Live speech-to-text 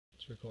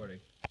recording.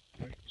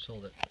 Just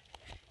hold it.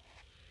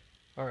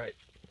 Alright,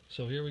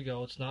 so here we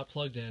go. It's not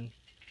plugged in.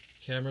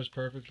 Camera's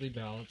perfectly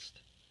balanced.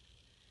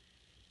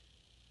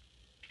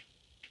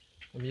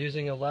 I'm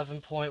using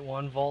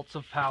 11.1 volts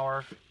of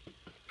power.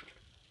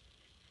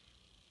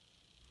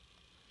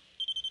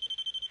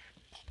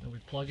 And we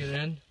plug it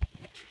in.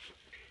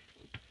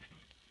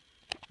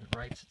 It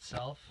writes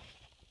itself.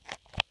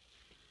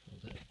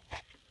 Hold it.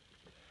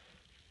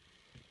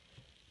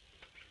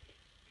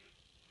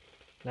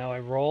 Now I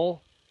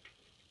roll.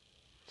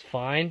 It's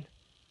fine.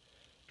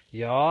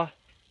 Yaw.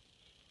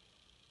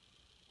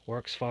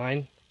 Works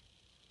fine.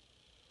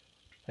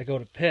 I go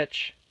to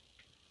pitch.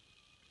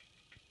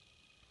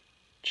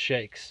 It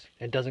shakes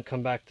and doesn't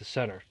come back to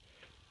center.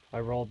 I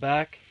roll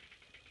back.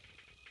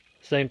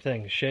 Same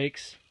thing.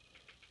 Shakes.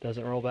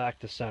 Doesn't roll back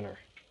to center.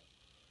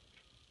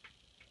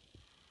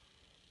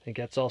 It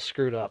gets all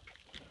screwed up.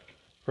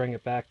 Bring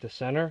it back to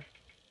center.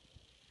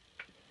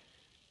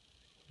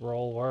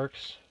 Roll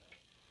works.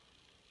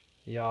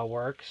 Yaw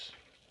works.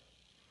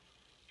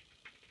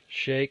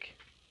 Shake.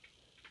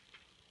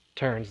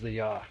 Turns the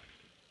yaw.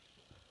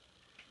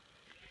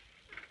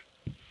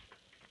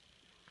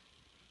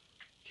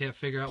 Can't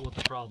figure out what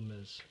the problem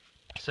is.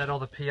 Set all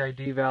the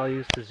PID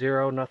values to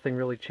 0. Nothing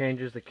really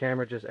changes. The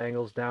camera just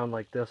angles down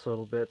like this a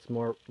little bit.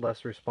 It's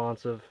less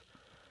responsive.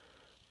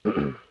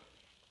 I'll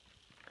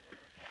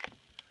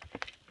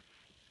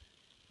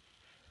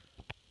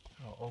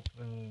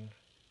open